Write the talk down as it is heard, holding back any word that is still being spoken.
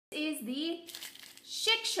is the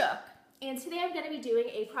SHIKSHOOK, and today I'm going to be doing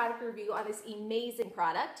a product review on this amazing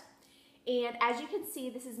product. And as you can see,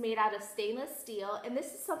 this is made out of stainless steel, and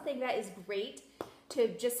this is something that is great to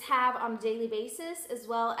just have on a daily basis, as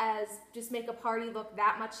well as just make a party look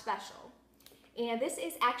that much special. And this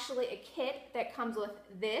is actually a kit that comes with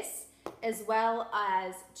this, as well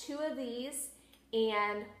as 2 of these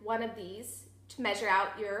and 1 of these to measure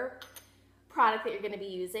out your product that you're going to be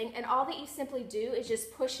using. And all that you simply do is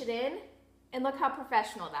just push it in, and look how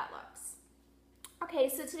professional that looks. Okay,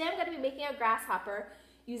 so today I'm going to be making a grasshopper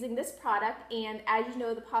using this product, and as you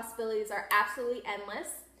know, the possibilities are absolutely endless.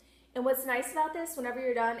 And what's nice about this, whenever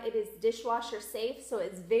you're done, it is dishwasher safe, so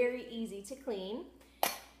it's very easy to clean.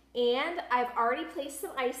 And I've already placed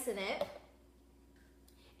some ice in it,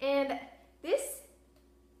 and this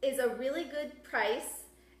is a really good price,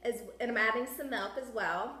 and I'm adding some milk as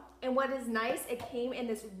well. And what is nice, it came in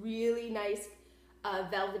this really nice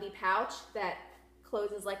velvety pouch that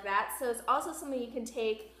closes like that, so it's also something you can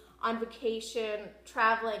take on vacation,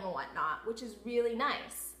 traveling and whatnot, which is really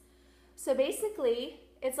nice. So basically,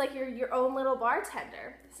 it's like you're your own little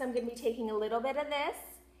bartender. So I'm going to be taking a little bit of this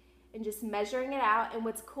and just measuring it out. And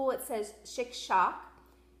what's cool, it says SHIKSHOOK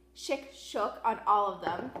on all of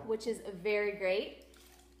them, which is very great.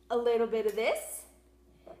 A little bit of this,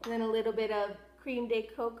 and then a little bit of cream de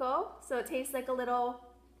cocoa. So it tastes like a little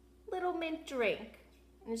mint drink.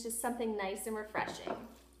 And it's just something nice and refreshing.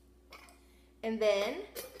 And then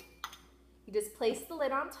you just place the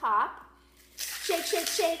lid on top. Shake, shake,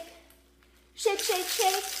 shake. Shake, shake,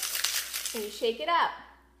 shake. And you shake it up.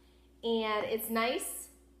 And it's nice,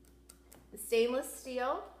 stainless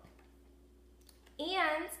steel.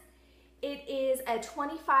 And it is a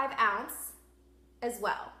 25 ounce as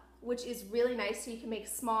well, which is really nice, so you can make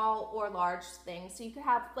small or large things. So you could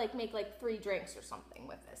have make 3 drinks or something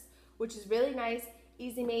with this, which is really nice,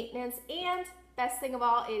 easy maintenance, and best thing of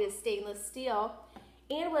all, it is stainless steel.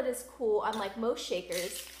 And what is cool, unlike most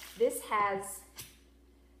shakers, this has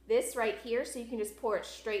this right here, so you can just pour it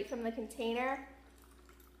straight from the container.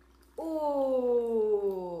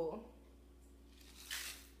 Ooh,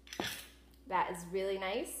 that is really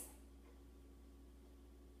nice.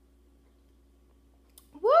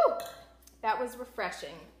 Woo! That was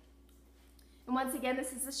refreshing. And once again,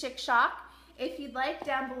 this is the SHIKSHOOK. If you'd like,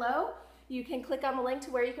 down below, you can click on the link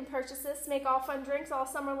to where you can purchase this, make all fun drinks all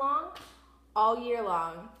summer long, all year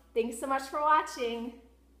long. Thanks so much for watching.